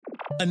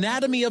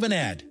Anatomy of an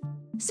ad.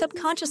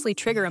 Subconsciously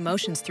trigger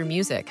emotions through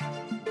music.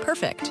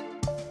 Perfect.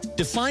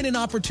 Define an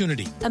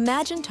opportunity.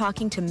 Imagine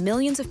talking to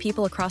millions of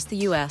people across the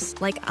U.S.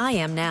 like I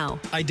am now.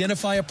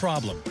 Identify a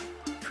problem.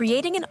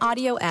 Creating an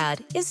audio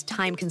ad is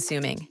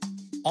time-consuming.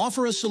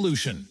 Offer a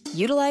solution.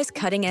 Utilize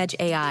cutting-edge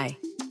AI.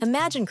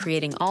 Imagine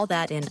creating all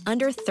that in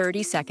under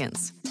 30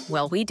 seconds.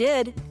 Well, we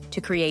did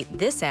to create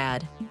this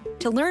ad.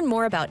 To learn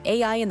more about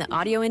AI in the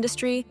audio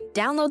industry,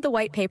 download the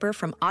white paper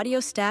from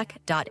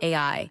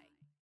audiostack.ai.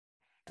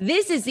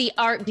 This is the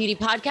Art Beauty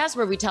Podcast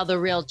where we tell the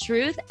real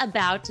truth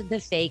about the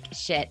fake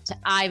shit.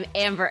 I'm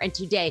Amber, and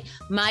today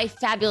my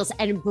fabulous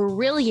and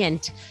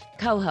brilliant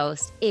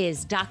co-host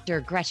is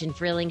Dr. Gretchen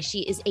Freeling. She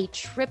is a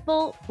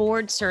triple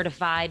board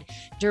certified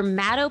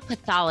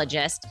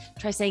dermatopathologist.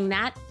 Try saying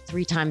that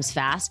 3 times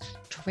fast.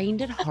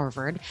 Trained at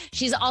Harvard.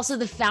 She's also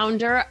the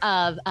founder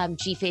of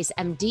G-Face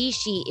MD.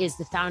 She is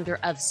the founder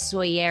of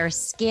Soyer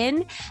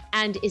Skin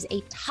and is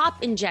a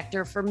top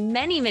injector for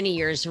many, many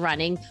years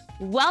running.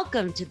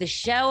 Welcome to the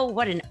show.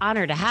 What an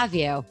honor to have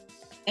you.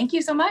 Thank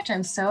you so much.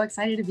 I'm so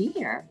excited to be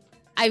here.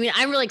 I mean,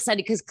 I'm really excited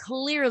because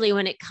clearly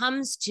when it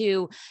comes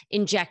to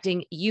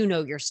injecting, you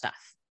know your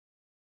stuff.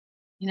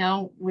 You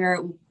know,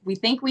 we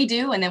think we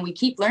do, and then we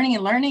keep learning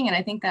and learning. And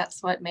I think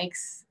that's what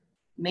makes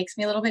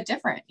me a little bit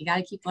different. You got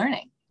to keep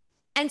learning.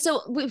 And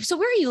so where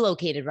are you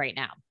located right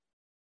now?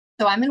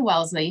 So I'm in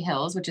Wellesley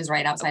Hills, which is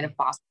right outside of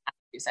Boston,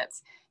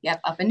 Massachusetts.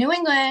 Yep. Up in New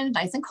England,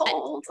 nice and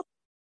cold.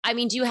 I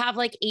mean, do you have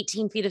like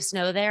 18 feet of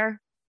snow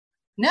there?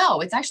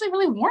 No, it's actually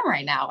really warm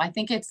right now. I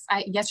think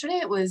yesterday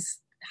it was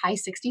high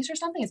 60s or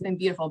something. It's been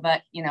beautiful,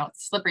 but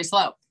it's slippery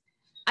slope.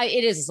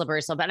 It is a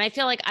slippery slope. And I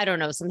feel like, I don't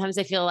know, sometimes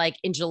I feel like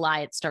in July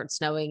it starts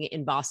snowing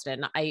in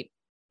Boston.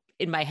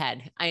 In my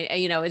head,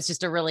 it's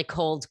just a really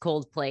cold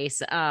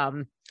place.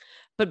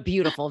 But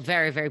beautiful,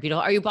 very, very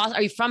beautiful. Are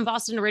you from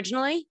Boston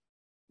originally?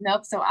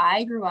 Nope. So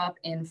I grew up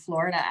in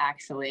Florida,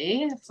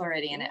 actually,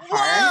 Floridian at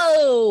heart.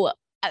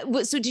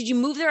 Whoa. So did you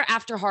move there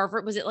after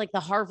Harvard? Was it like the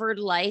Harvard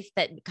life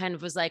that kind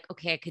of was like,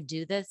 okay, I could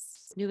do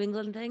this New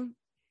England thing?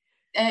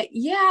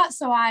 Yeah.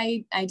 So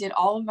I did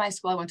all of my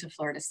school. I went to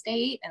Florida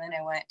State, and then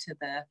I went to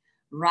the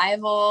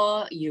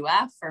rival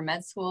UF for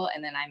med school.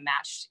 And then I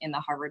matched in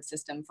the Harvard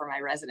system for my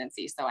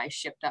residency. So I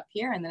shipped up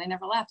here and then I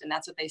never left. And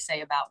that's what they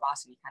say about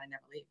Boston. You kind of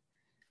never leave.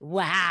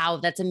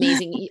 Wow, that's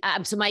amazing.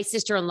 So my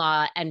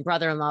sister-in-law and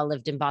brother-in-law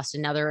lived in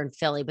Boston. Now they're in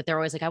Philly, but they're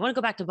always like, I want to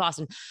go back to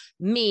Boston.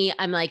 Me,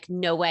 I'm like,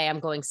 no way, I'm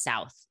going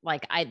south.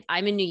 Like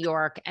I'm in New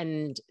York,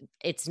 and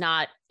it's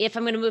not, if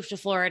I'm going to move to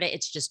Florida,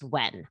 it's just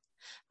when.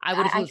 I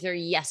would have moved there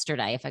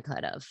yesterday if I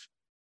could have.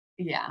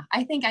 Yeah,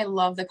 I think I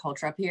love the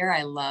culture up here.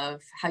 I love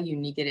how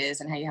unique it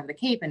is and how you have the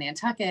Cape and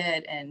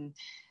Nantucket and,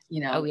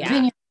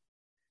 Virginia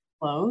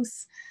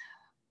close.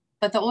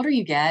 But the older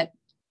you get,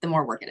 the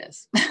more work it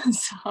is.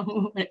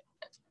 So...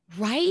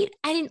 Right.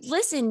 And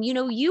listen,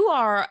 you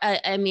are,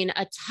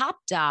 a top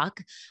doc.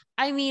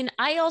 I mean,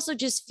 I also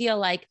just feel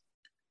like,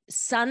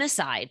 sun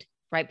aside,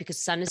 right?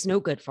 Because sun is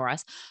no good for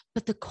us,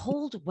 but the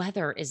cold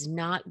weather is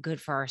not good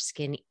for our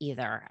skin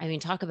either. I mean,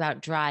 talk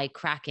about dry,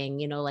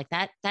 cracking, like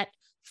that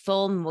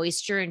full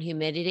moisture and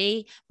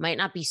humidity might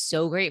not be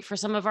so great for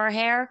some of our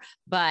hair,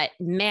 but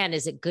man,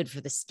 is it good for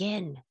the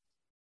skin?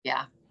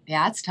 Yeah.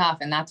 Yeah, it's tough.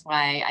 And that's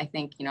why I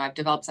think, I've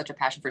developed such a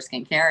passion for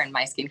skincare, and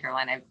my skincare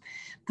line, I've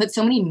put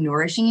so many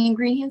nourishing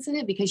ingredients in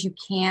it because you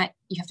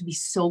have to be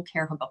so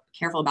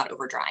careful about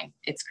over drying.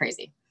 It's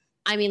crazy.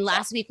 I mean,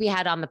 last week we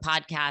had on the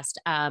podcast,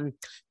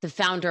 the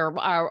founder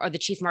or the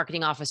chief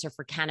marketing officer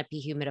for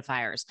Canopy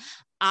humidifiers.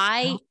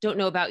 I don't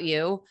know about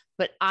you,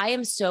 but I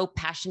am so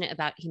passionate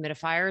about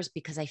humidifiers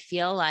because I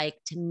feel like,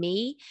 to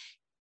me,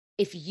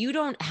 if you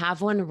don't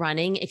have one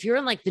running, if you're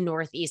in like the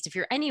Northeast, if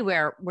you're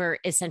anywhere where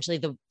essentially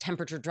the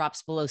temperature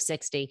drops below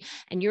 60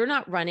 and you're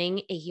not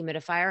running a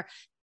humidifier,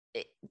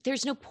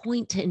 there's no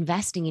point to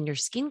investing in your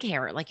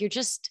skincare. Like, you're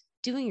just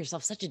doing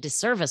yourself such a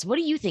disservice. What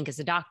do you think as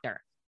a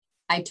doctor?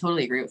 I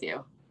totally agree with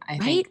you. I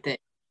think that,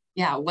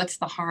 what's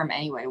the harm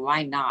anyway?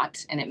 Why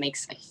not? And it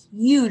makes a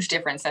huge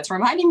difference. That's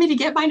reminding me to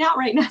get mine out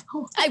right now.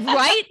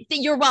 Right?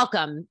 You're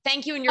welcome.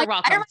 Thank you. And you're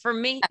welcome. For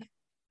me.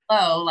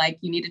 Like,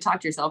 you need to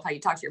talk to yourself how you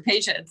talk to your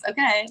patients.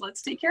 Okay,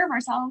 let's take care of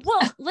ourselves.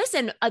 Well,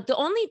 listen, the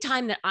only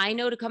time that I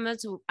know to come out,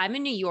 so I'm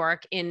in New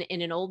York in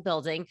an old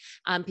building.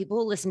 People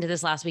who listened to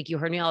this last week, you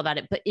heard me all about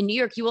it. But in New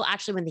York, you will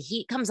actually, when the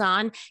heat comes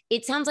on,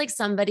 it sounds like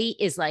somebody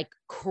is like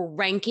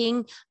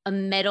cranking a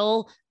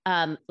metal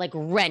like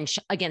wrench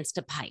against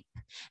a pipe.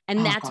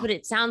 And that's what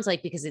it sounds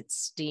like, because it's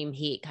steam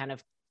heat kind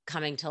of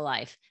coming to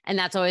life. And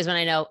that's always when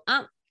I know,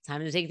 time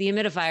to take the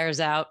humidifiers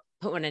out,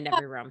 put one in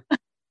every room.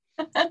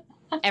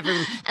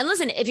 And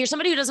listen, if you're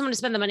somebody who doesn't want to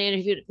spend the money on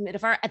a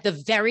humidifier, at the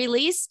very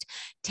least,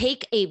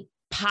 take a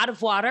pot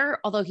of water.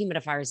 Although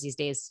humidifiers these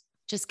days,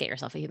 just get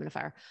yourself a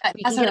humidifier.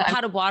 You can get a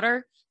pot of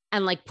water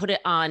and like put it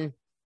on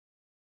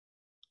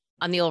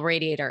the old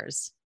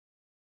radiators.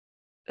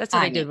 That's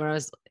what I did when I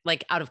was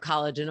like out of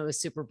college and I was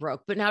super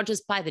broke. But now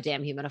just buy the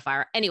damn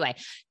humidifier. Anyway,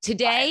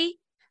 today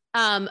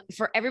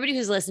For everybody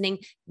who's listening,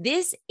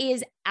 this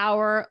is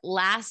our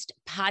last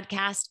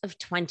podcast of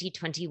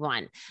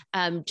 2021.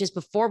 Just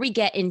before we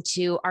get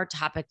into our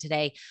topic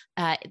today,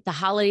 the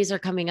holidays are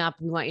coming up.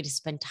 We want you to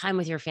spend time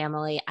with your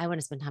family. I want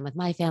to spend time with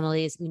my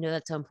families. We know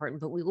that's so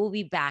important, but we will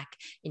be back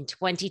in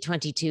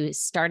 2022,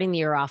 starting the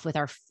year off with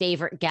our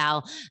favorite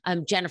gal,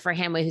 Jennifer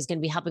Hanway, who's going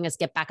to be helping us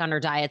get back on our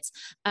diets.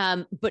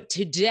 But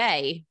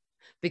today,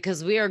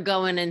 because we are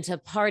going into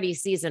party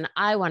season,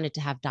 I wanted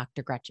to have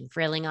Dr. Gretchen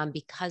Frayling on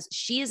because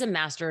she is a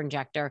master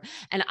injector.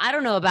 And I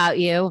don't know about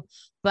you,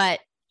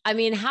 but I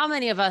mean, how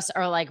many of us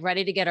are like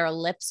ready to get our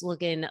lips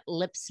looking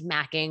lip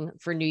smacking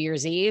for New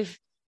Year's Eve?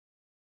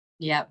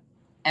 Yep.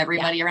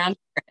 Everybody around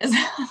here is.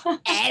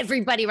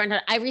 Everybody around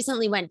here. I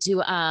recently went to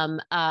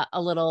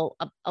a little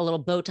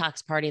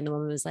Botox party, and the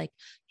woman was like,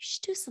 "You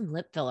should do some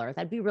lip filler.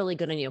 That'd be really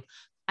good on you."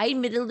 I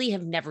admittedly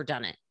have never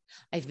done it.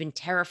 I've been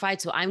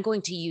terrified. So I'm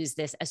going to use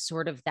this as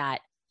sort of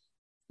that.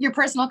 Your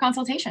personal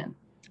consultation.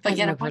 But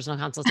Get a personal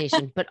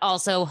consultation, but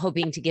also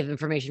hoping to give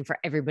information for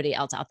everybody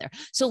else out there.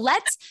 So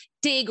let's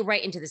dig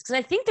right into this, because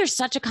I think there's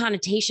such a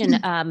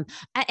connotation and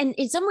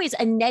in some ways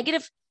a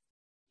negative.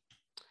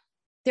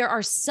 There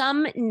are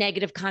some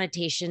negative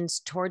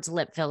connotations towards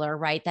lip filler,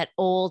 right? That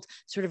old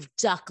sort of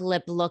duck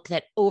lip look,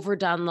 that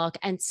overdone look.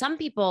 And some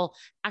people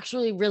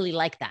actually really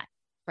like that.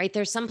 Right?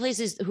 There's some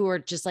places who are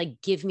just like,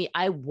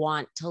 I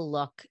want to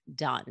look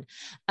done.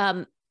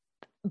 But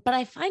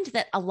I find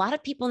that a lot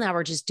of people now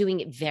are just doing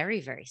it very,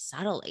 very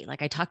subtly.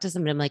 Like I talk to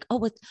somebody, I'm like,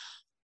 "Oh,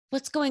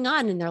 what's going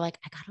on?" And they're like,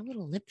 "I got a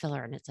little lip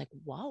filler." And it's like,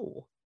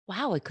 wow,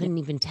 I couldn't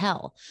even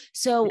tell.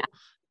 So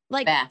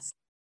like,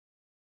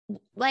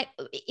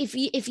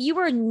 if you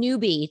were a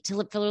newbie to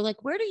lip filler,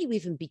 like where do you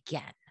even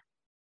begin?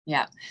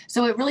 Yeah.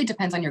 So it really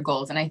depends on your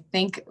goals. And I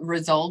think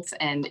results,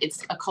 and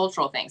it's a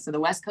cultural thing. So the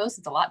West Coast,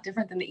 it's a lot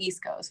different than the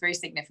East Coast, very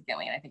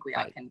significantly. And I think we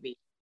all can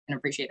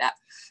appreciate that.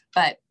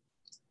 But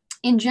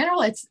in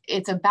general, it's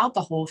about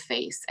the whole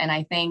face. And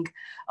I think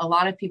a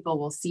lot of people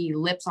will see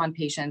lips on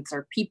patients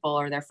or people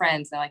or their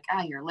friends. They're like,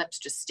 your lips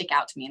just stick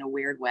out to me in a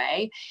weird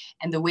way.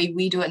 And the way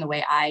we do it and the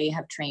way I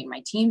have trained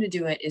my team to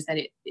do it is that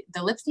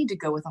the lips need to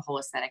go with the whole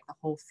aesthetic, the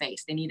whole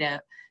face. They need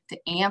to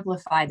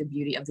amplify the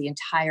beauty of the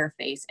entire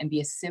face and be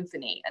a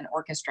symphony, an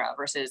orchestra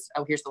versus,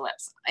 here's the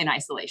lips in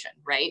isolation,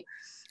 right?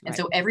 And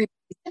so everybody's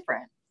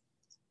different.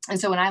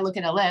 And so when I look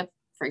at a lip,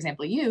 for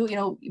example,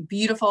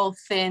 beautiful,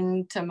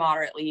 thin to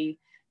moderately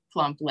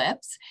plump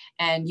lips,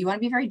 and you want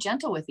to be very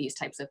gentle with these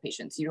types of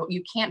patients.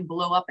 You can't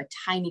blow up a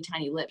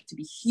tiny lip to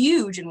be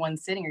huge in one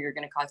sitting, or you're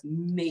going to cause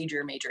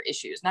major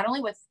issues, not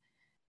only with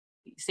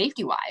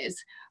safety wise,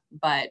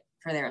 but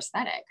for their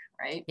aesthetic,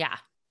 right? Yeah.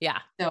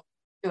 So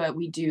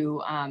we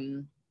do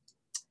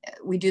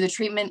the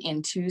treatment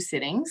in 2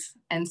 sittings,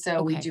 and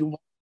so we do one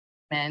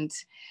treatment,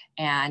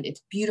 and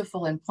it's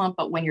beautiful and plump,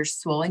 but when you're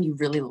swollen, you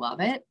really love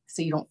it,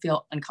 so you don't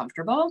feel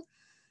uncomfortable.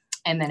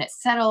 And then it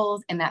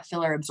settles, and that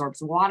filler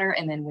absorbs water.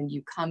 And then when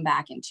you come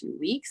back in 2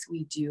 weeks,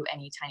 we do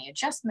any tiny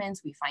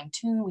adjustments, we fine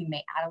tune, we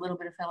may add a little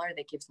bit of filler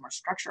that gives more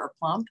structure or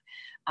plump.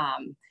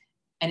 And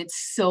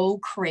it's so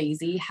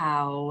crazy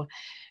how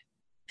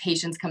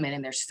patients come in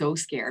and they're so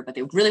scared, but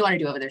they really want to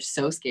do it, but they're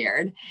so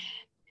scared.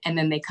 And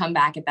then they come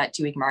back at that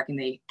 2-week mark and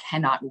they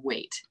cannot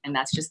wait. And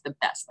that's just the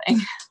best thing.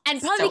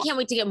 And probably can't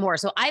wait to get more.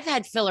 So I've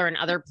had filler in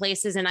other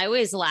places, and I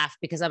always laugh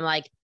because I'm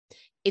like,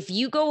 if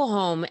you go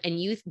home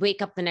and you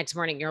wake up the next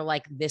morning, you're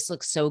like, this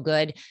looks so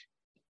good,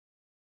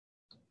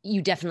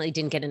 you definitely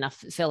didn't get enough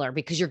filler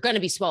because you're going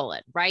to be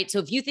swollen, right? So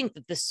if you think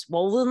that the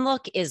swollen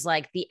look is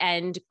like the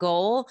end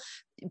goal,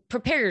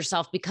 prepare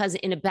yourself, because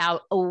in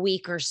about a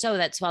week or so,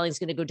 that swelling is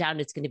going to go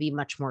down. It's going to be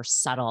much more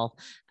subtle.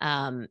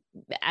 And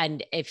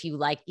if you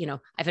like,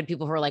 I've had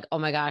people who are like, "Oh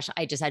my gosh,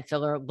 I just had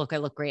filler. I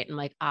look great." And I'm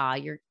like,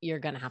 you're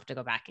going to have to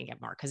go back and get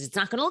more, because it's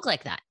not going to look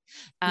like that.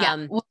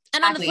 And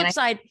on the flip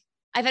side,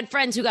 I've had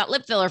friends who got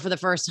lip filler for the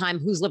first time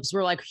whose lips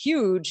were like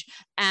huge.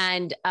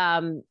 And,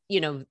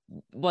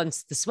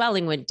 once the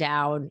swelling went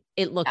down,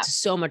 it looked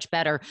so much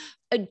better.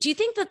 Do you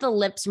think that the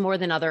lips more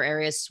than other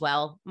areas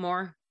swell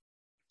more?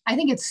 I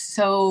think it's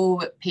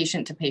so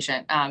patient to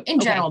patient. In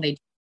general, they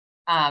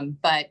do.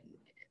 But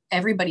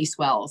everybody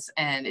swells,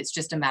 and it's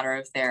just a matter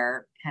of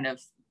their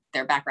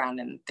background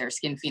and their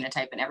skin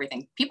phenotype and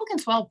everything. People can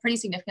swell pretty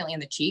significantly in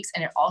the cheeks,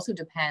 and it also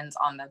depends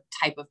on the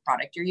type of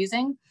product you're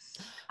using.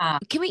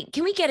 Can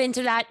we get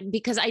into that?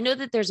 Because I know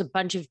that there's a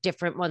bunch of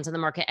different ones on the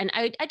market. And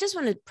I just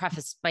want to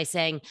preface by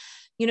saying,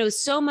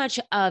 so much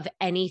of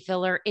any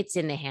filler, it's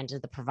in the hands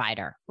of the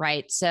provider,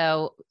 right?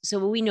 So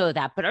we know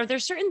that, but are there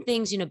certain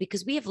things,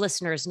 because we have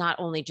listeners, not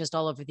only just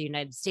all over the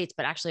United States,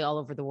 but actually all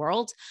over the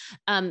world,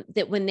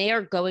 that when they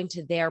are going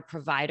to their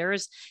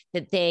providers,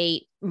 that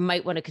they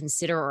might want to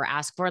consider or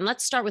ask for? And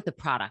let's start with the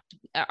product.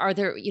 Are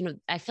there,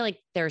 I feel like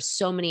there's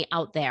so many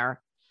out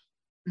there.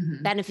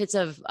 Mm-hmm. Benefits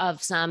of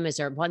some. Is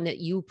there one that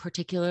you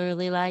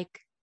particularly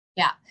like?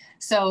 Yeah.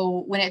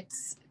 So when it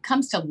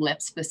comes to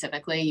lips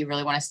specifically, you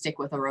really want to stick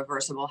with a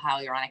reversible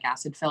hyaluronic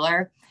acid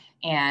filler.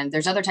 And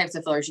there's other types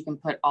of fillers you can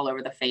put all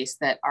over the face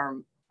that are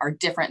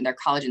different. They're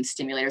collagen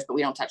stimulators, but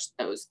we don't touch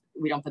those.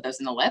 we don't put those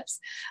in the lips.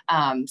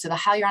 So the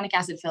hyaluronic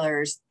acid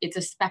fillers, it's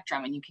a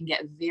spectrum, and you can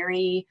get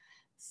very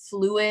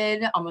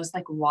fluid, almost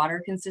like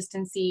water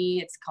consistency.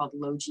 It's called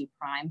low G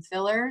prime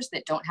fillers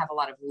that don't have a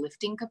lot of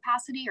lifting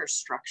capacity or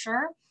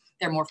structure.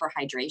 They're more for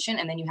hydration.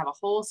 And then you have a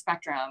whole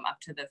spectrum up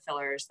to the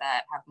fillers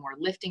that have more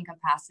lifting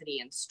capacity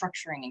and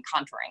structuring and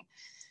contouring.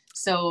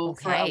 So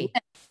for a lip,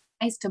 it's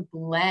nice to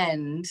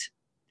blend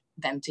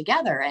them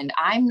together. And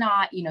I'm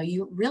not,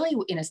 you really,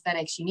 in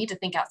aesthetics, you need to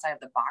think outside of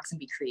the box and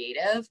be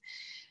creative.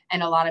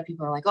 And a lot of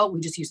people are like, oh, we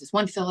just use this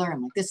one filler.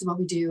 I'm like, this is what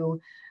we do.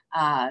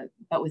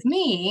 But with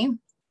me,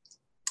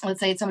 let's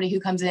say it's somebody who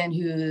comes in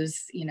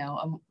who's,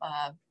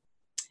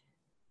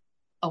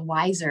 a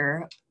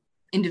wiser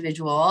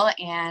individual,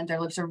 and their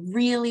lips are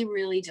really,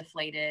 really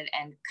deflated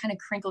and kind of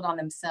crinkled on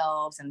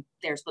themselves, and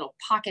there's little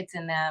pockets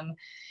in them.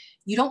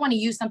 You don't want to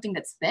use something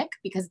that's thick,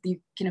 because you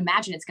can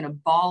imagine it's going to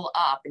ball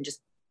up and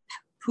just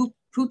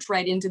pooch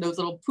right into those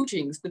little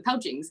the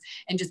pouchings,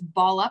 and just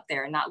ball up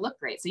there and not look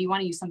great. So you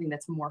want to use something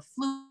that's more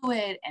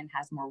fluid and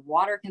has more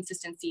water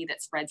consistency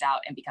that spreads out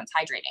and becomes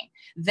hydrating.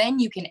 Then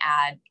you can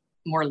add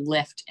more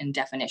lift and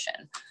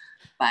definition.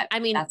 But I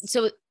mean,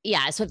 so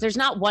if there's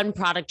not one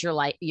product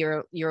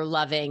you're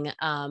loving,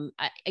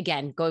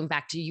 again, going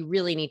back to, you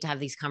really need to have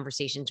these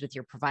conversations with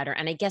your provider.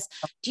 And I guess,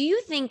 do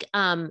you think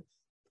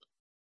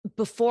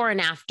before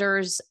and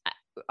afters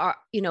are,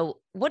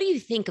 what do you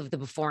think of the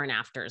before and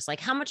afters? Like,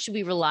 how much should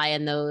we rely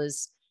on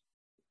those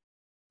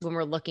when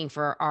we're looking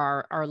for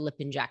our lip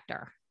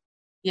injector?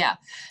 Yeah.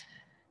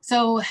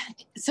 So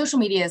social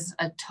media is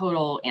a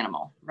total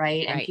animal,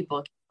 right? And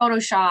people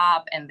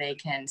Photoshop, and they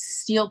can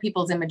steal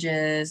people's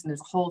images, and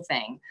there's a whole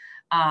thing.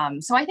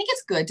 So I think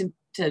it's good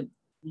to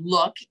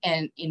look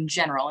and in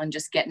general and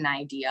just get an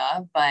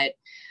idea. But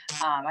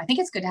I think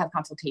it's good to have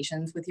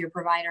consultations with your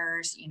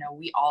providers.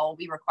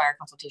 We require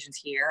consultations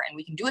here, and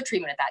we can do a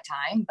treatment at that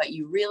time, but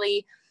you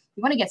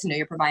want to get to know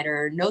your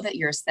provider, know that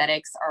your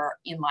aesthetics are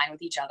in line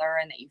with each other,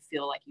 and that you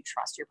feel like you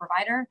trust your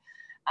provider.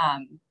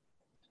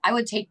 I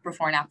would take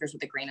before and afters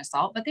with a grain of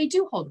salt, but they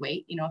do hold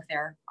weight, if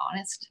they're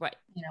honest. Right.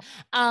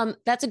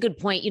 That's a good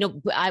point.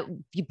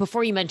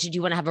 Before you mentioned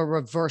you want to have a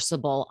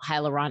reversible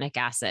hyaluronic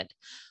acid.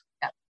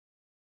 Yeah.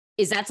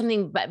 Is that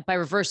something by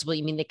reversible,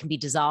 you mean that can be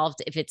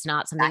dissolved if it's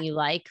not something you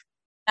like?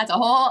 That's a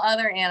whole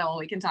other animal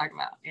we can talk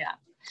about. Yeah.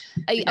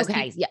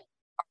 Okay. Yeah.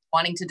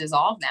 Wanting to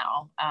dissolve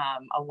now.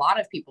 A lot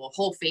of people,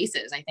 whole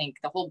faces, I think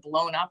the whole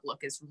blown up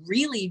look is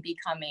really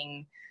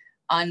becoming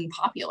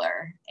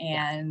unpopular.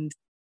 And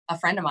a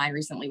friend of mine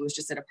recently was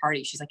just at a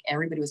party. She's like,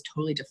 everybody was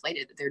totally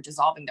deflated. They're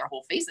dissolving their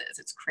whole faces.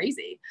 It's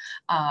crazy.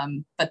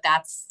 But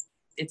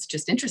it's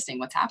just interesting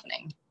what's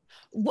happening.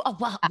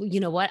 Well, you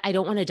know what? I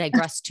don't want to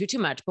digress too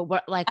much, but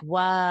what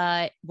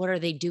are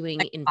they doing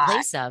in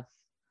place of?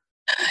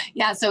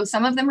 Yeah. So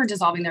some of them are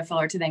dissolving their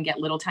filler to then get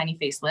little tiny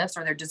facelifts,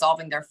 or they're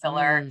dissolving their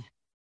filler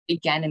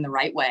again in the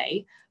right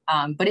way.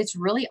 But it's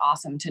really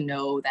awesome to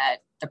know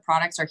that the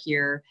products are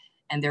here,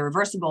 and they're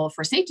reversible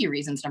for safety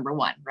reasons, number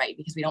one, right?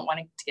 Because we don't want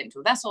it to get into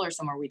a vessel or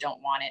somewhere we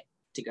don't want it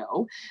to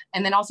go.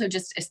 And then also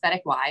just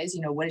aesthetic wise,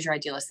 what is your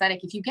ideal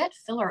aesthetic? If you get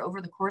filler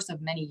over the course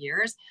of many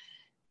years,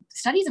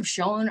 studies have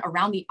shown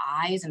around the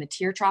eyes and the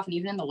tear trough and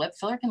even in the lip,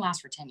 filler can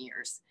last for 10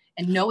 years.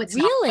 And no, it's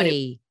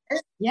really?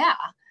 Not. Yeah.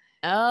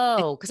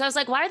 Oh, because I was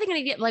like, why are they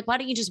going to get, like, why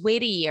don't you just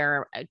wait a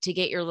year to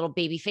get your little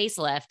baby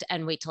facelift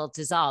and wait till it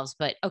dissolves?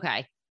 But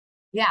okay.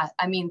 Yeah.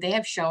 I mean, they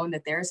have shown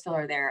that there's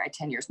filler there at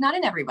 10 years, not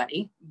in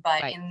everybody,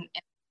 but in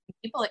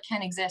people, it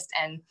can exist.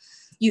 And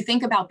you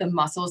think about the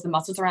muscles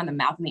around the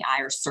mouth and the eye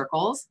are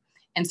circles.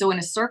 And so when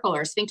a circle or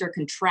a sphincter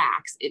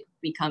contracts, it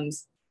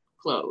becomes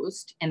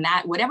closed, and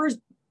that whatever's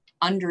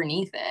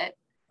underneath it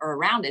or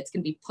around it's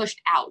going to be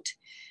pushed out.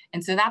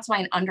 And so that's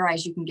why in under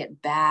eyes, you can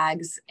get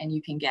bags, and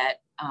you can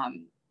get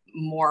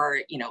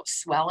more,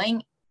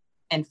 swelling,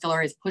 and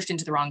filler is pushed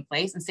into the wrong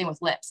place. And same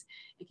with lips.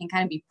 It can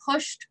kind of be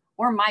pushed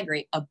or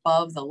migrate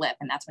above the lip.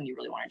 And that's when you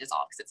really want to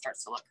dissolve, because it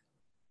starts to look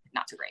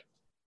not so great.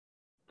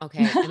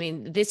 Okay. I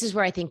mean, this is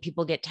where I think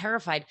people get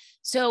terrified.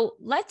 So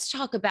let's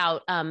talk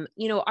about, let's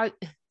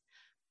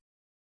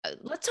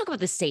talk about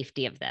the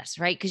safety of this,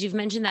 right? Because you've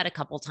mentioned that a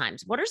couple of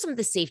times. What are some of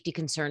the safety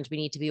concerns we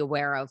need to be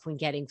aware of when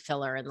getting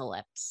filler in the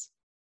lips?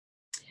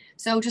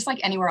 So just like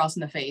anywhere else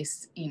in the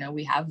face,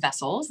 we have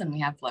vessels, and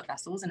we have blood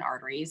vessels and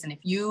arteries. And if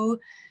you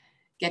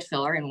get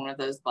filler in one of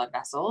those blood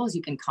vessels,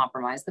 you can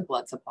compromise the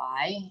blood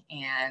supply.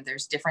 And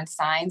there's different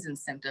signs and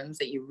symptoms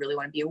that you really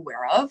want to be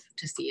aware of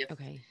to see if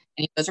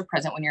any of those are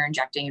present when you're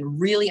injecting, and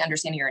really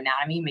understanding your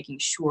anatomy, making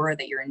sure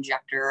that your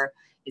injector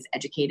is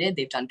educated.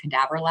 They've done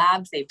cadaver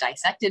labs, they've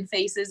dissected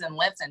faces and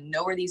lips and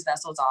know where these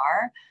vessels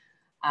are.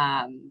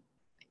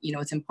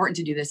 It's important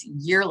to do this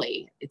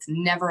yearly. It's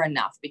never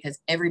enough, because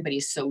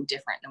everybody's so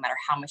different. No matter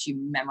how much you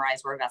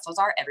memorize where vessels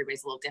are,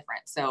 everybody's a little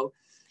different. So,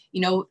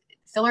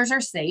 fillers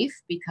are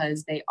safe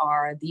because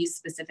these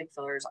specific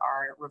fillers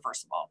are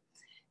reversible.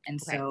 And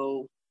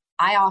so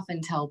I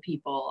often tell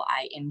people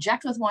I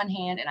inject with one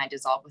hand and I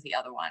dissolve with the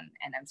other one.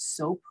 And I'm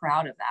so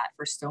proud of that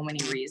for so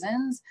many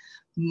reasons,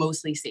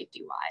 mostly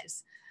safety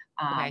wise.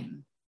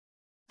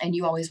 And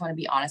you always want to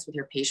be honest with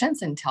your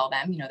patients and tell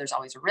them, there's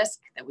always a risk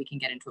that we can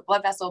get into a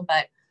blood vessel,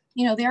 but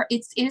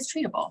it is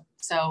treatable.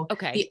 So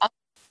the other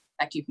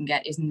effect you can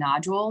get is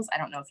nodules. I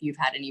don't know if you've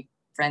had any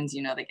friends,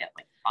 that get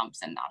like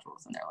bumps and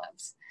nodules in their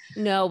lips.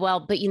 No, well,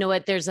 but you know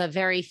what? There's a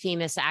very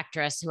famous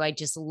actress who I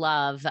just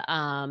love,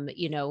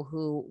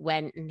 who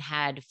went and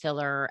had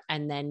filler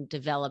and then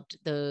developed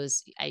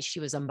those. She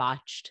was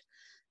unbotched.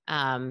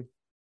 What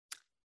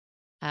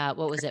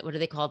was it? What do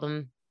they call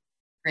them?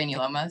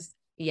 Granulomas.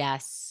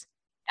 Yes.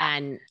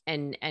 And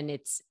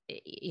it's,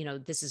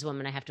 this is a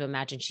woman I have to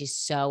imagine she's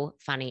so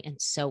funny and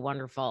so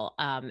wonderful,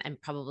 and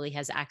probably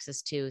has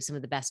access to some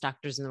of the best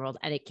doctors in the world,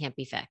 and it can't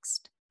be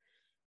fixed.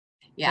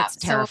 Yeah. It's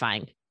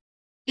terrifying. So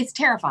it's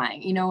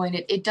terrifying, and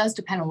it does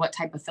depend on what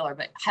type of filler,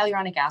 but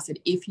hyaluronic acid,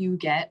 if you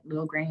get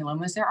little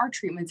granulomas, there are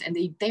treatments and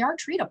they are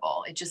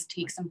treatable. It just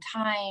takes some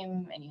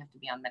time and you have to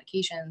be on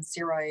medications,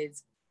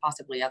 steroids,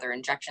 possibly other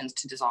injections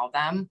to dissolve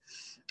them.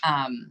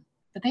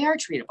 But they are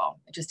treatable.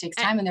 It just takes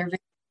time and they're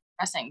very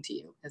depressing to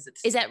you because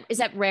it's. Is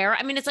that rare?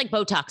 I mean, it's like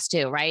Botox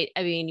too, right?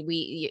 I mean,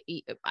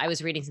 I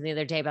was reading something the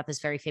other day about this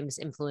very famous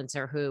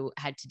influencer who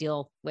had to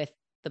deal with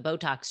the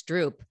Botox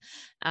droop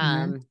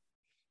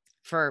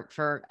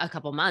for a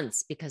couple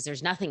months because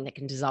there's nothing that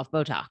can dissolve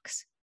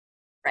Botox.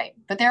 Right.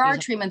 But there are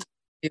treatments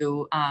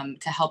to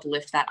help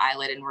lift that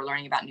eyelid. And we're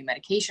learning about new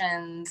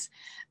medications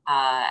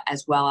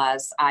as well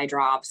as eye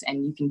drops.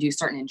 And you can do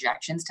certain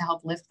injections to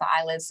help lift the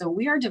eyelids. So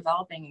we are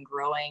developing and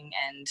growing.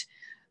 And,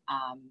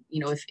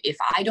 if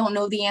I don't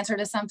know the answer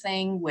to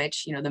something,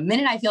 which, the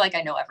minute I feel like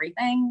I know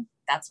everything,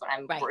 that's what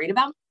I'm worried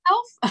about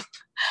myself.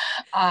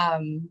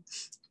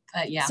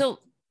 But yeah. So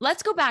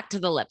let's go back to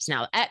the lips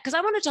now, because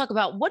I want to talk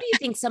about what do you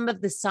think some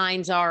of the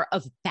signs are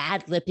of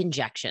bad lip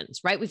injections,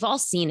 right? We've all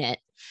seen it.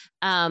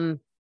 To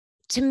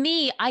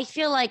me, I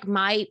feel like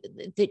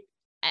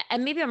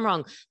and maybe I'm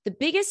wrong, the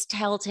biggest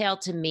telltale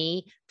to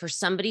me for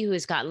somebody who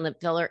has gotten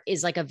lip filler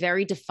is like a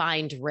very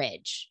defined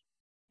ridge.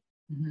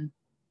 Mm-hmm.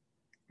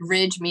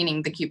 Ridge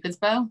meaning the Cupid's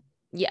bow?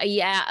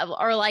 Yeah.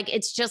 Or like,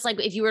 it's just like,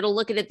 if you were to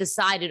look at it the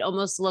side, it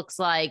almost looks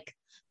like,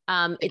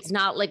 it's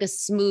not like a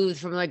smooth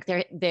from like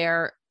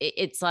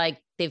it's like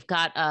they've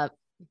got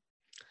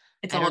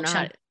it's a little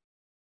chunk.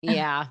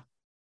 Yeah.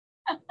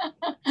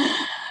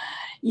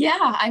 Yeah.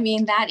 I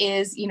mean, that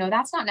is,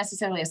 that's not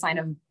necessarily a sign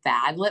of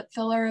bad lip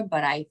filler,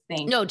 but I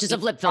think. No, just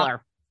of lip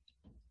filler.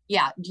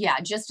 Yeah.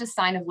 Just a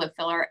sign of lip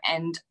filler.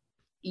 And,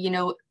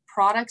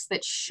 products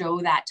that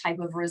show that type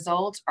of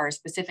result are a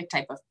specific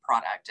type of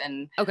product.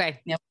 And,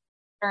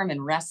 and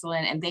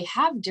Restylane, and they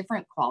have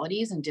different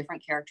qualities and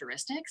different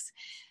characteristics.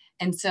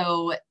 And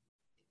so,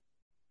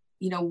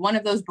 one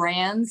of those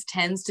brands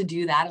tends to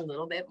do that a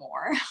little bit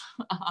more.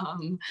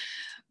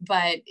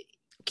 But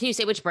can you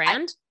say which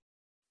brand?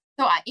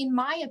 In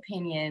my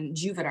opinion,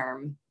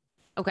 Juvederm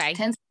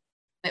tends to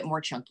be a bit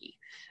more chunky.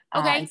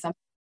 And something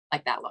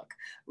like that look.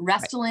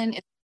 Restylane is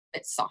a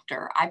bit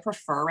softer. I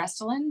prefer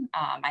Restylane.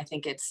 I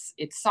think it's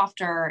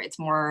softer. It's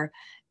more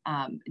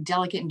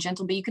delicate and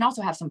gentle, but you can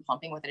also have some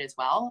plumping with it as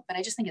well. But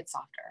I just think it's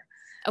softer.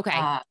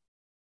 Okay.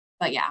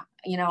 But yeah,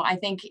 I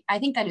think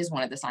that is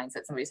one of the signs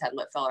that somebody's had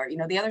lip filler.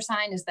 The other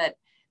sign is that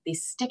they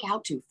stick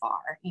out too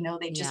far.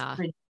 They just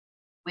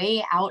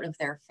way out of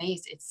their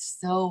face. It's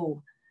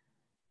so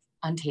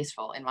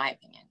untasteful, in my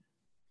opinion.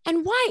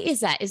 And why is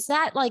that? Is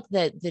that like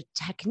the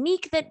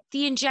technique that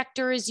the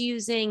injector is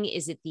using?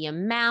 Is it the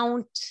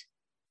amount?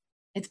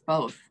 It's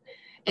both.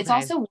 It's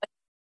also what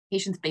the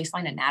patient's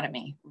baseline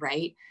anatomy,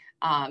 right?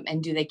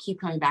 And do they keep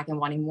coming back and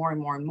wanting more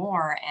and more and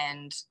more?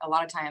 And a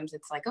lot of times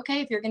it's like, okay,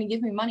 if you're going to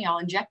give me money, I'll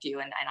inject you.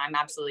 And I'm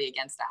absolutely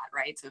against that,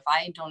 right? So if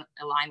I don't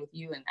align with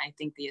you and I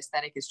think the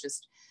aesthetic is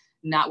just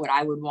not what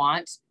I would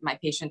want my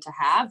patient to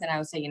have, then I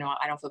would say,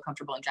 I don't feel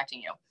comfortable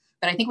injecting you.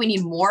 But I think we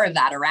need more of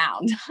that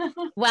around.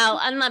 Well,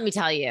 and let me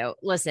tell you,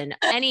 listen,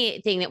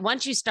 anything that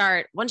once you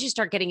start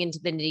getting into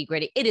the nitty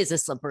gritty, it is a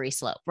slippery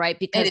slope, right?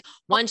 Because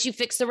once you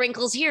fix the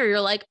wrinkles here, you're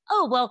like,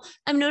 oh, well,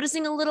 I'm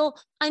noticing a little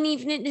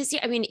unevenness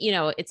here. I mean,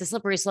 it's a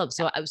slippery slope.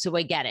 So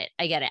I get it.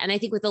 And I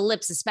think with the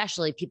lips,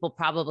 especially, people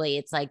probably,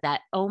 it's like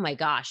that, oh my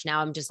gosh,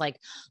 now I'm just like,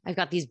 I've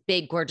got these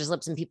big, gorgeous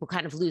lips, and people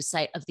kind of lose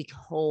sight of the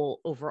whole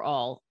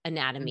overall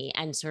anatomy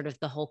and sort of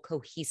the whole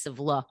cohesive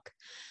look.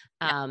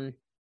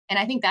 And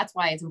I think that's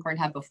why it's important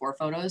to have before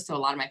photos. So a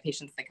lot of my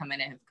patients that come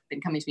in and have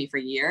been coming to me for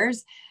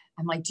years,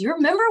 I'm like, do you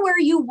remember where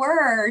you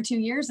were 2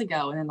 years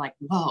ago? And then like,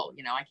 whoa,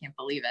 I can't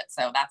believe it.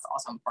 So that's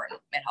also important.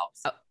 It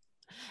helps. Oh.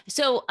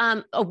 So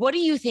what do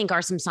you think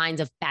are some signs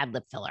of bad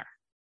lip filler?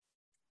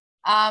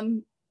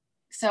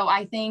 So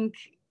I think,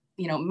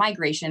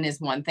 migration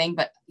is one thing,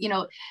 but,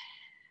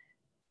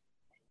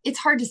 it's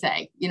hard to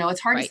say, it's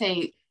hard to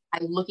say.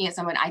 I'm looking at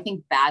someone, I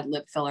think bad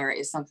lip filler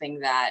is something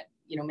that,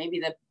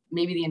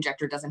 maybe the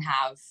injector doesn't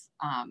have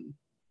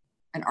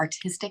an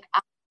artistic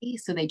eye,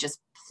 so they just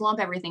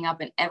plump everything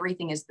up and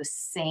everything is the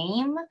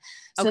same.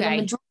 So the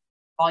majority of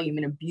volume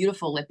in a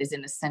beautiful lip is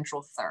in the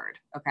central third.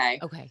 Okay.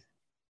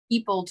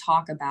 People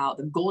talk about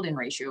the golden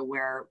ratio,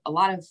 where a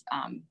lot of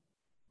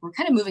we're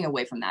kind of moving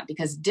away from that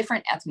because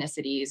different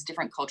ethnicities,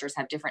 different cultures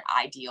have different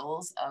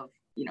ideals of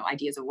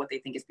ideas of what they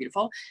think is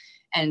beautiful.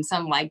 And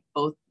some like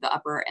both the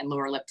upper and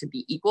lower lip to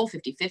be equal,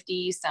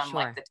 50-50. Some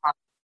like the top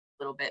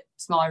a little bit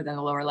smaller than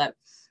the lower lip.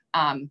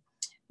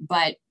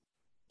 But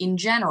in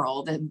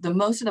general, the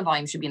most of the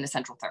volume should be in the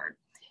central third.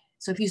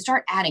 So if you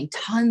start adding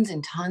tons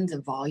and tons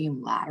of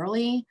volume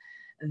laterally,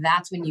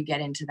 that's when you get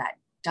into that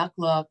duck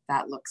look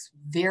that looks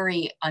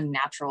very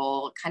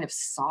unnatural, kind of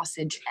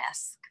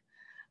sausage-esque.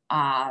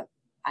 I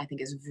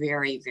think is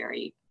very,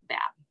 very bad.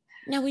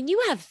 Now, when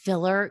you have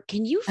filler,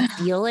 can you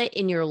feel it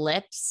in your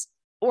lips?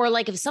 Or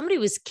like if somebody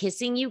was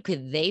kissing you,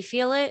 could they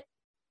feel it?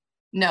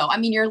 No, I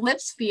mean, your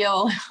lips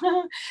feel,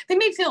 they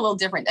may feel a little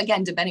different,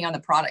 again, depending on the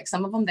product.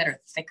 Some of them that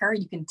are thicker,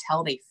 you can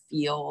tell they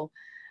feel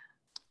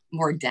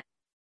more dense.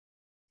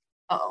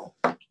 Oh,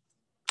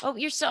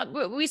 we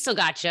still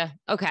got you.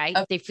 Okay.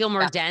 They feel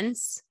more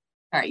dense.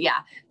 All right. Yeah.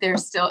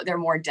 They're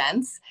more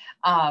dense.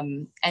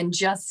 And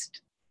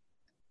just,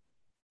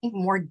 I think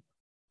more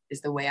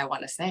is the way I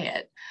want to say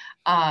it.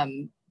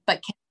 But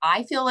can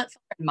I feel it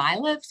in my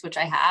lips, which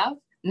I have?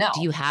 No.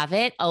 Do you have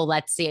it? Oh,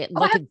 let's see it.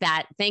 Look at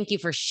that. Thank you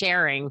for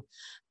sharing.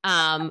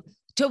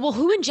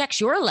 Who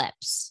injects your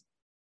lips?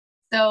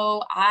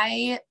 So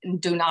I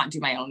do not do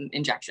my own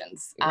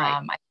injections.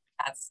 Right.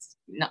 That's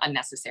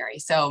unnecessary.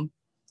 So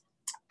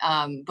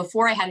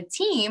before I had a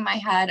team, I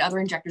had other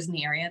injectors in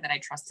the area that I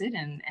trusted,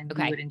 and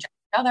we would inject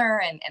each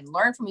other and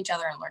learn from each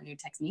other and learn new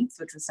techniques,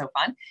 which was so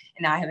fun.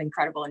 And now I have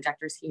incredible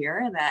injectors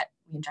here that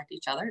we inject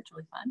each other. It's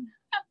really fun.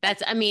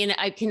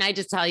 I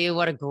just tell you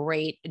what a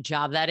great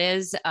job that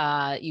is.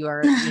 You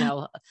are,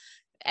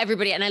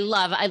 everybody. And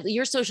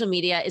your social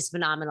media is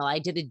phenomenal. I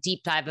did a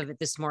deep dive of it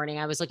this morning.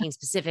 I was looking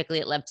specifically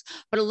at lips,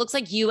 but it looks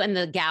like you and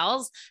the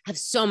gals have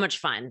so much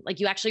fun. Like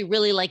you actually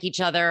really like each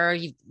other.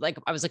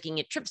 I was looking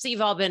at trips that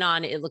you've all been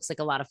on. It looks like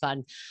a lot of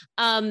fun.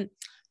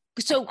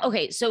 So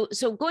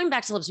going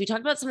back to lips, we talked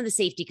about some of the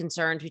safety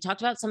concerns. We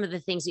talked about some of the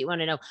things that you want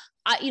to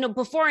know,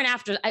 before and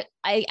after.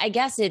 I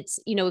guess it's,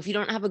 if you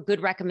don't have a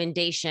good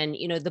recommendation,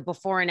 the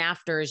before and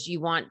afters you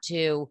want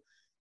to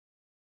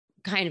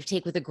kind of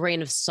take with a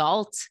grain of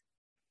salt.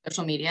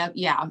 Social media.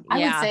 Yeah.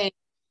 I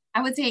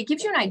would say it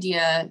gives you an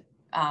idea,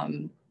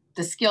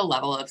 the skill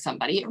level of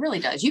somebody. It really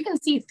does. You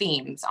can see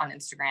themes on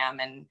Instagram,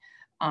 and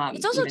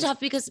it's also tough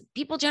because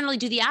people generally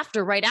do the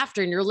right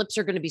after, and your lips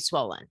are going to be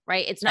swollen,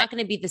 right? It's not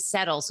going to be the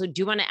settle. So do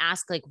you want to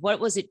ask, like, what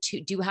was it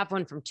do you have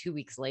one from 2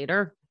 weeks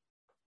later?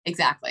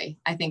 Exactly.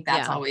 I think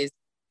that's always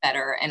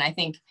better. And I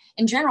think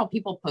in general,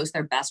 people post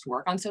their best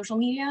work on social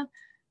media.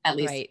 At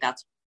least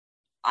that's,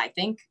 I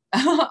think.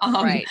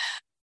 Right.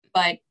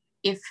 But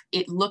if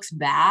it looks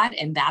bad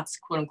and that's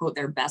quote unquote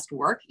their best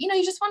work, you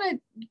just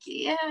want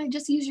to,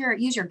 just use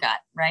your gut.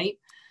 Right.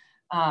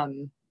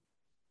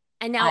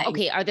 And now,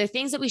 are there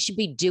things that we should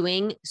be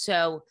doing?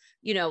 So,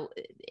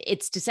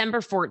 it's December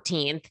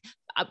 14th.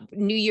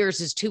 New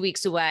Year's is 2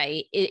 weeks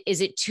away.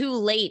 Is it too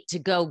late to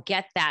go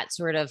get that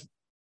sort of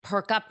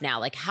perk up now?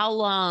 Like, how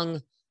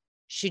long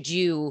should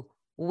you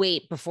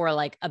wait before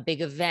like a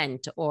big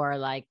event or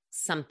like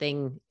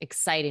something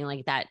exciting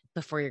like that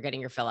before you're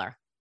getting your filler?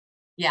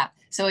 Yeah.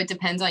 So it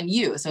depends on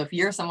you. So if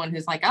you're someone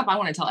who's like, I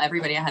want to tell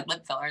everybody I had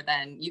lip filler,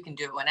 then you can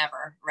do it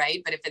whenever.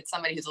 Right. But if it's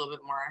somebody who's a little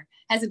bit more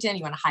hesitant,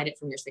 you want to hide it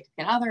from your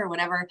significant other or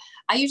whatever,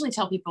 I usually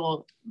tell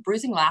people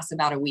bruising lasts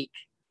about a week,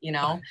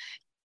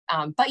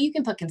 but you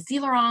can put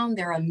concealer on.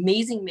 There are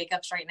amazing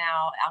makeups right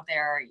now out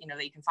there,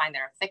 that you can find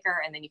that are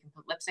thicker, and then you can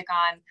put lipstick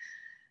on.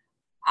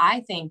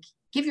 I think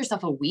give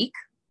yourself a week,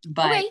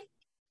 but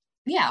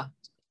yeah.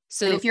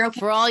 So if you're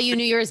for all you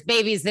New Year's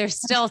babies, there's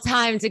still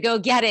time to go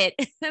get it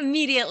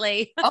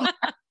immediately.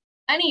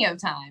 Plenty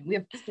of time. We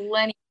have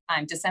plenty of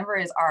time. December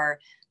is our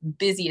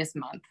busiest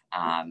month.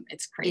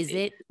 It's crazy. Is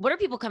it? What are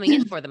people coming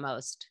in for the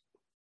most?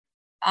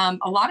 A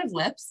lot of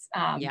lips,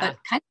 but kind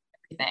of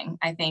everything.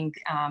 I think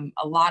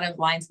a lot of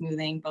line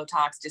smoothing,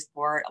 Botox,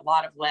 Dysport, a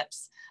lot of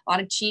lips, a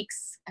lot of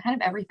cheeks,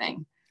 kind of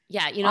everything.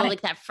 Yeah.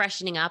 Like that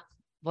freshening up.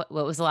 What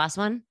was the last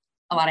one?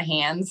 A lot of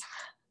hands.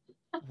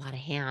 A lot of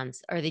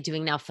hands. Are they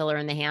doing now filler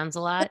in the hands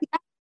a lot?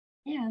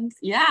 Hands.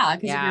 Yeah.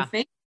 Because if your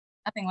face,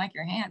 nothing like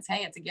your hands.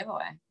 Hey, it's a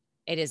giveaway.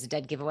 It is a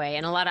dead giveaway.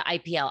 And a lot of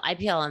IPL.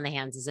 IPL on the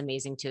hands is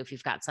amazing too if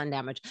you've got sun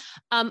damage.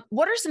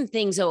 What are some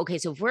things? So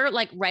if we're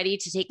like ready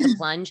to take the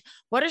plunge,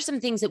 what are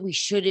some things that we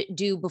should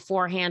do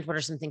beforehand? What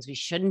are some things we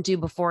shouldn't do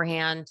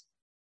beforehand?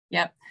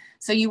 Yep.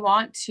 So you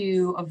want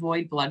to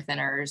avoid blood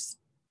thinners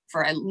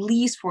for at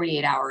least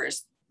 48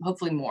 hours,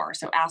 hopefully more.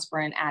 So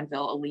aspirin,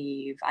 Advil,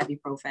 Aleve,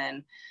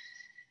 ibuprofen,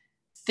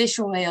 fish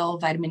oil,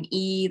 vitamin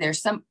E. There's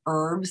some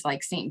herbs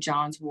like St.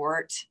 John's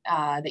wort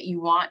that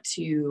you want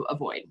to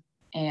avoid,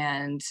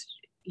 and,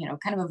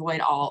 kind of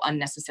avoid all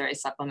unnecessary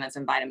supplements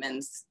and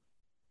vitamins,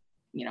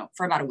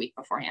 for about a week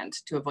beforehand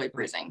to avoid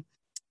bruising.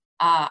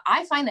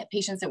 I find that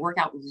patients that work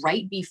out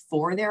right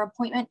before their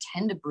appointment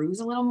tend to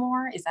bruise a little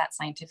more. Is that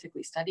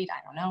scientifically studied?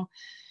 I don't know,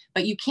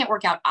 but you can't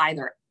work out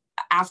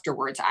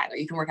afterwards either.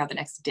 You can work out the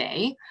next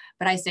day,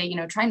 but I say,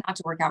 try not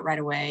to work out right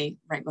away,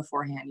 right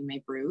beforehand. You may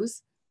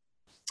bruise.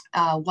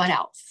 What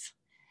else?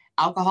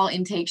 Alcohol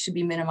intake should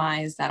be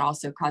minimized. That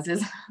also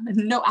causes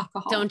no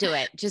alcohol. Don't do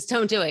it. Just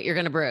don't do it. You're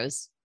going to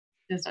bruise.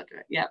 Just don't do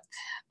it. Yep.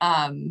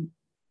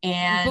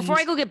 And before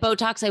I go get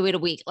Botox, I wait a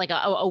week, like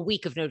a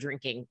week of no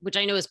drinking, which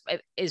I know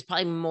is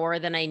probably more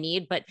than I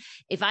need. But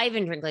if I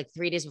even drink like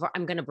 3 days before,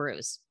 I'm going to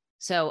bruise.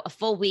 So a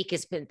full week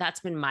that's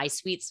been my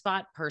sweet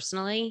spot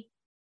personally.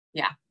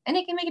 Yeah. And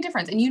it can make a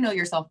difference. And you know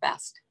yourself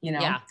best, you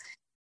know? Yeah.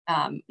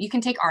 You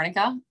can take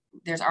arnica.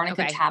 There's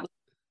arnica tablets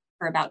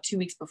for about 2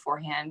 weeks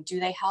beforehand.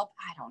 Do they help?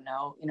 I don't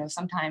know. You know,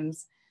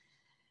 sometimes.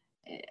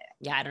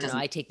 Yeah. I don't know.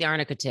 I take the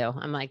arnica too.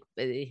 I'm like,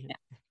 I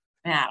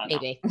don't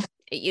maybe,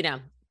 you know,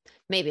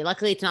 maybe.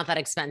 Luckily it's not that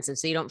expensive,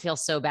 so you don't feel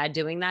so bad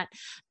doing that.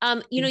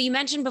 You know, you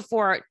mentioned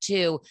before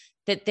too,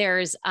 that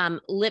there's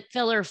lip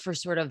filler for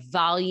sort of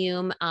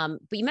volume, but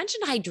you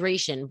mentioned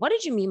hydration. What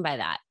did you mean by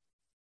that?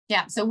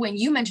 Yeah. So when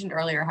you mentioned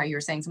earlier how you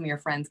were saying some of your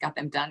friends got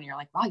them done, and you're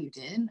like, wow, you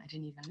did? I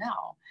didn't even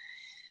know.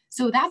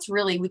 So that's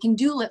really, we can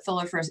do lip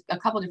filler for a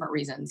couple different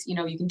reasons. You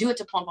know, you can do it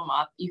to plump them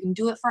up. You can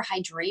do it for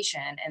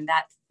hydration, and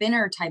that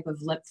thinner type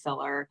of lip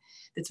filler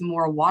that's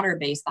more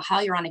water-based, the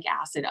hyaluronic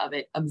acid of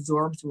it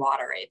absorbs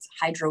water. It's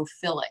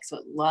hydrophilic, so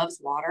it loves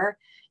water.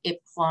 It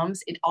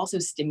plumps. It also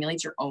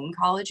stimulates your own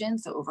collagen.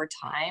 So over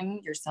time,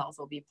 your cells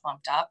will be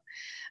plumped up.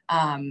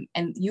 And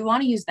you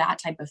want to use that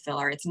type of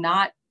filler. It's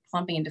not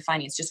plumping and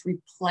defining. It's just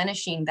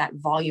replenishing that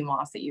volume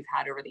loss that you've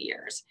had over the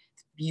years.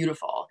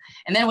 Beautiful.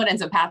 And then what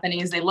ends up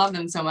happening is they love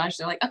them so much.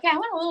 They're like, okay, I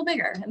want a little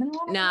bigger. And then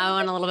I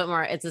want a little bit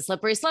more. It's a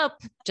slippery slope.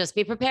 Just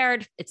be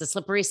prepared. It's a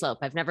slippery slope.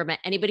 I've never met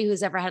anybody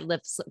who's ever had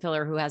lip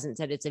filler who hasn't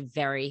said it's a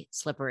very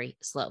slippery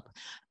slope.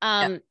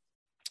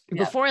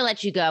 Before I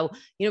let you go,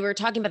 you know, we were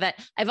talking about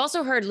that. I've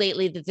also heard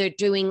lately that they're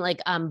doing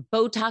like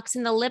Botox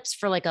in the lips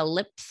for like a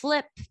lip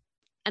flip.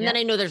 And then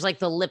I know there's like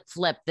the lip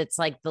flip that's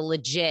like the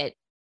legit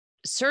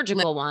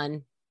surgical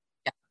one.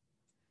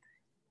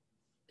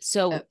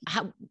 So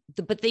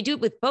but they do it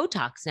with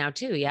Botox now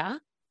too. Yeah,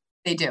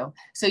 they do.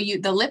 So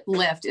the lip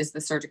lift is the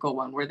surgical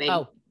one where they,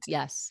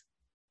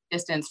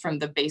 distance from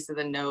the base of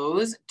the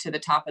nose to the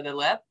top of the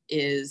lip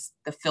is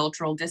the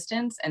philtral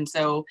distance. And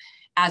so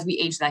as we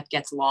age, that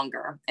gets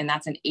longer, and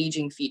that's an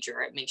aging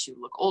feature. It makes you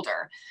look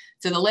older.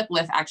 So the lip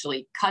lift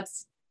actually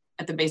cuts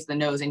at the base of the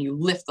nose, and you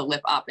lift the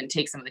lip up and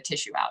take some of the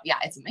tissue out. Yeah.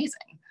 It's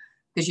amazing.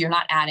 Because you're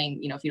not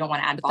adding, you know, if you don't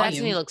want to add volume.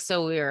 That's me looks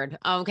so weird.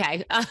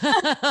 Okay.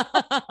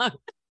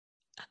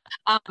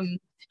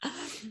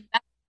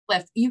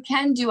 Lift. You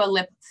can do a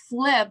lip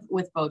flip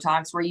with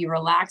Botox where you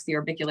relax the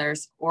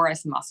orbicularis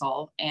oris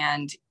muscle,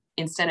 and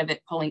instead of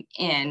it pulling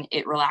in,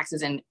 it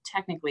relaxes, and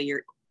technically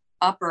your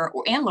upper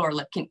and lower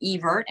lip can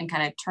evert and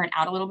kind of turn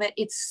out a little bit.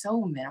 It's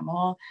so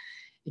minimal.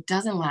 It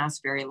doesn't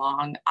last very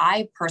long.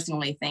 I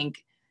personally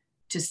think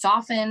to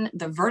soften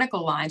the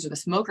vertical lines or the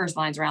smoker's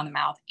lines around the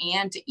mouth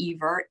and to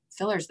evert,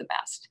 filler's the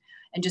best.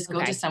 And just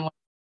go to someone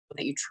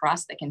that you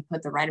trust that can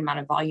put the right amount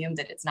of volume,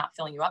 that it's not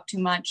filling you up too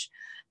much.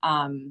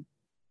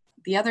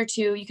 The other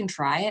two, you can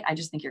try it. I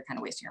just think you're kind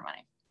of wasting your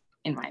money,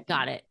 in my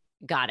opinion.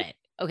 Got it.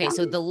 Okay.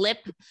 So the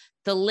lip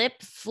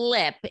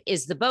flip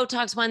is the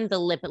Botox one. The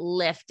lip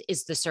lift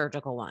is the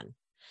surgical one.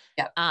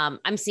 Yeah.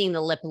 I'm seeing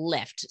the lip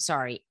lift,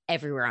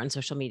 everywhere on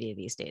social media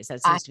these days.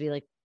 That seems to be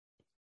like,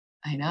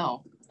 I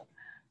know.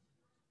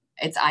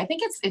 I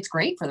think it's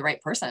great for the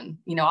right person.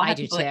 You know, I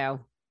do too.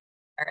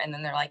 And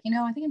then they're like, you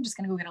know, I think I'm just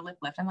going to go get a lip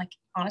lift. I'm like,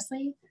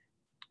 honestly,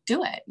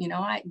 do it. You know,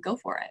 I go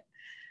for it.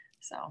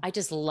 So I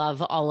just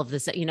love all of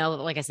this. You know,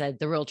 like I said,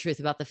 the real truth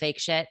about the fake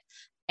shit.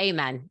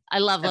 Amen. I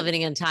love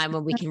living in a time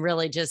when we can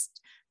really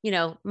just, you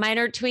know,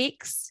 minor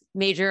tweaks,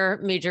 major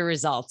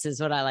results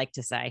is what I like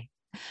to say.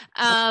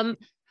 Well,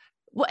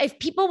 if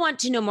people want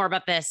to know more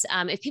about this,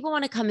 if people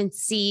want to come and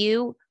see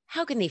you,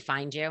 how can they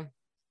find you?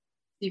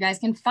 You guys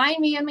can find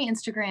me on my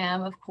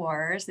Instagram, of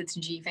course. It's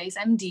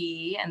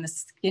GFaceMD, and the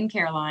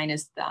skincare line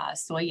is the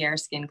Soyer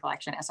Skin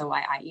Collection,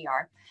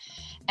 Soyer.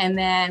 And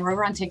then we're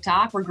over on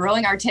TikTok. We're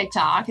growing our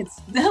TikTok. It's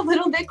a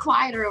little bit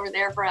quieter over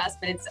there for us,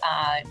 but it's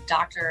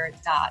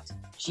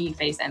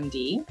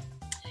dr.gfacemd.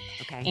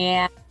 Okay.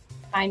 And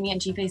find me at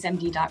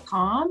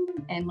gfacemd.com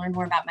and learn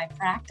more about my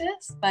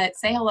practice. But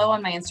say hello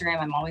on my Instagram.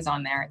 I'm always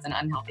on there. It's an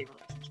unhealthy relationship.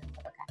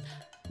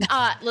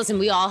 Listen,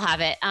 we all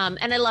have it.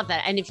 And I love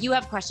that. And if you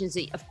have questions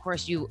that, of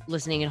course, you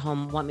listening at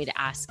home want me to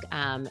ask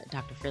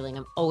Dr. Freeling,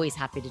 I'm always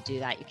happy to do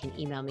that. You can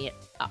email me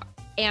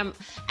at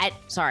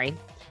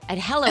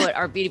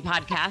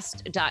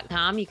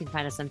hello@artbeautypodcast.com. You can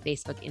find us on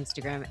Facebook,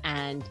 Instagram,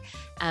 and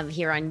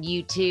here on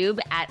YouTube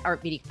at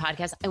Art Beauty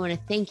Podcast. I want to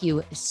thank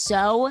you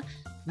so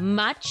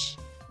much.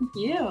 Thank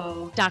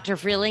you, Dr.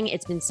 Freeling.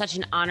 It's been such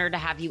an honor to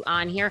have you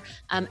on here.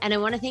 And I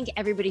want to thank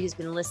everybody who's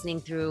been listening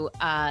through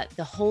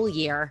the whole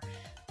year.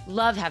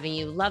 Love having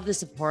you. Love the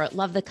support.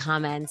 Love the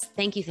comments.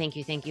 Thank you. Thank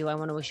you. Thank you. I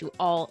want to wish you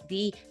all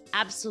the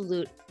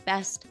absolute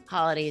best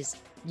holidays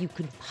you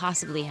could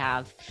possibly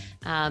have.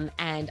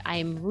 And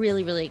I'm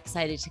really, really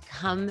excited to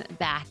come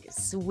back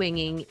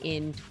swinging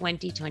in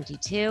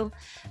 2022.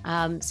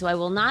 So I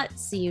will not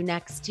see you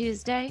next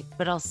Tuesday,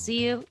 but I'll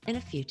see you in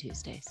a few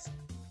Tuesdays.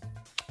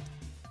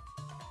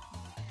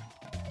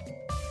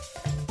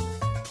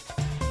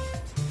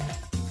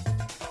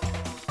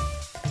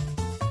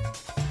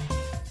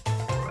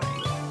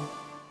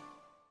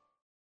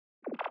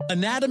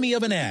 Anatomy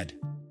of an ad.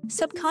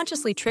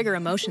 Subconsciously trigger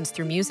emotions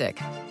through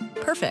music.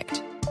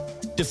 Perfect.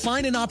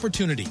 Define an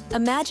opportunity.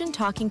 Imagine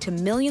talking to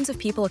millions of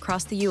people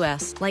across the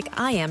US like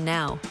I am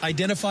now.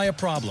 Identify a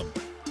problem.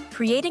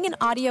 Creating an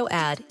audio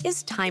ad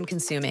is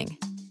time-consuming.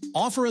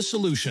 Offer a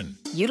solution.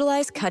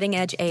 Utilize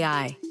cutting-edge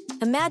AI.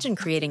 Imagine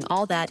creating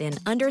all that in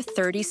under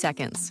 30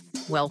 seconds.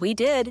 Well, we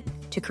did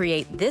to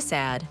create this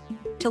ad.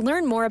 To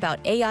learn more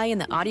about AI in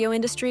the audio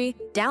industry,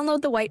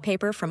 download the white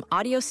paper from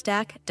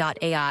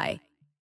audiostack.ai.